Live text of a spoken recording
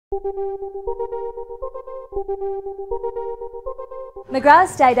McGrath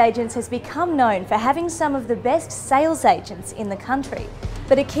Estate Agents has become known for having some of the best sales agents in the country.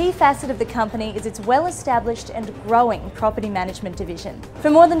 But a key facet of the company is its well-established and growing property management division. For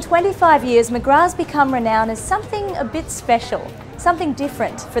more than 25 years, McGrath's become renowned as something a bit special, something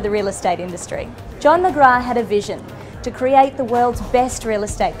different for the real estate industry. John McGrath had a vision to create the world's best real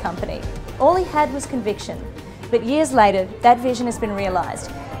estate company. All he had was conviction. But years later, that vision has been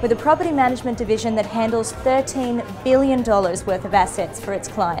realised, with a property management division that handles $13 billion worth of assets for its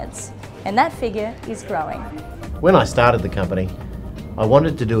clients. And that figure is growing. When I started the company, I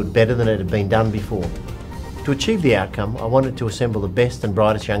wanted to do it better than it had been done before. To achieve the outcome, I wanted to assemble the best and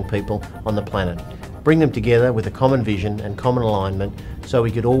brightest young people on the planet, bring them together with a common vision and common alignment so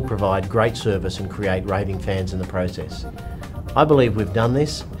we could all provide great service and create raving fans in the process. I believe we've done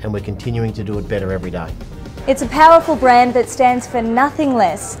this and we're continuing to do it better every day. It's a powerful brand that stands for nothing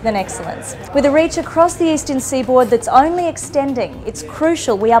less than excellence. With a reach across the eastern seaboard that's only extending, it's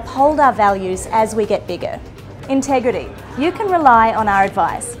crucial we uphold our values as we get bigger. Integrity. You can rely on our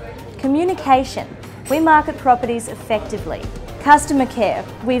advice. Communication. We market properties effectively. Customer care.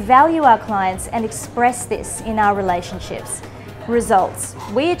 We value our clients and express this in our relationships. Results.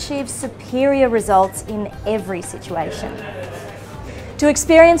 We achieve superior results in every situation. To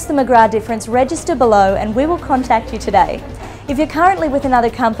experience the McGrath difference, register below and we will contact you today. If you're currently with another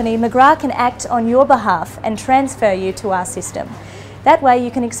company, McGrath can act on your behalf and transfer you to our system. That way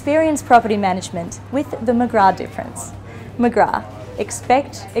you can experience property management with the McGrath difference. McGrath,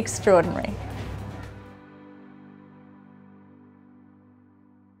 expect extraordinary.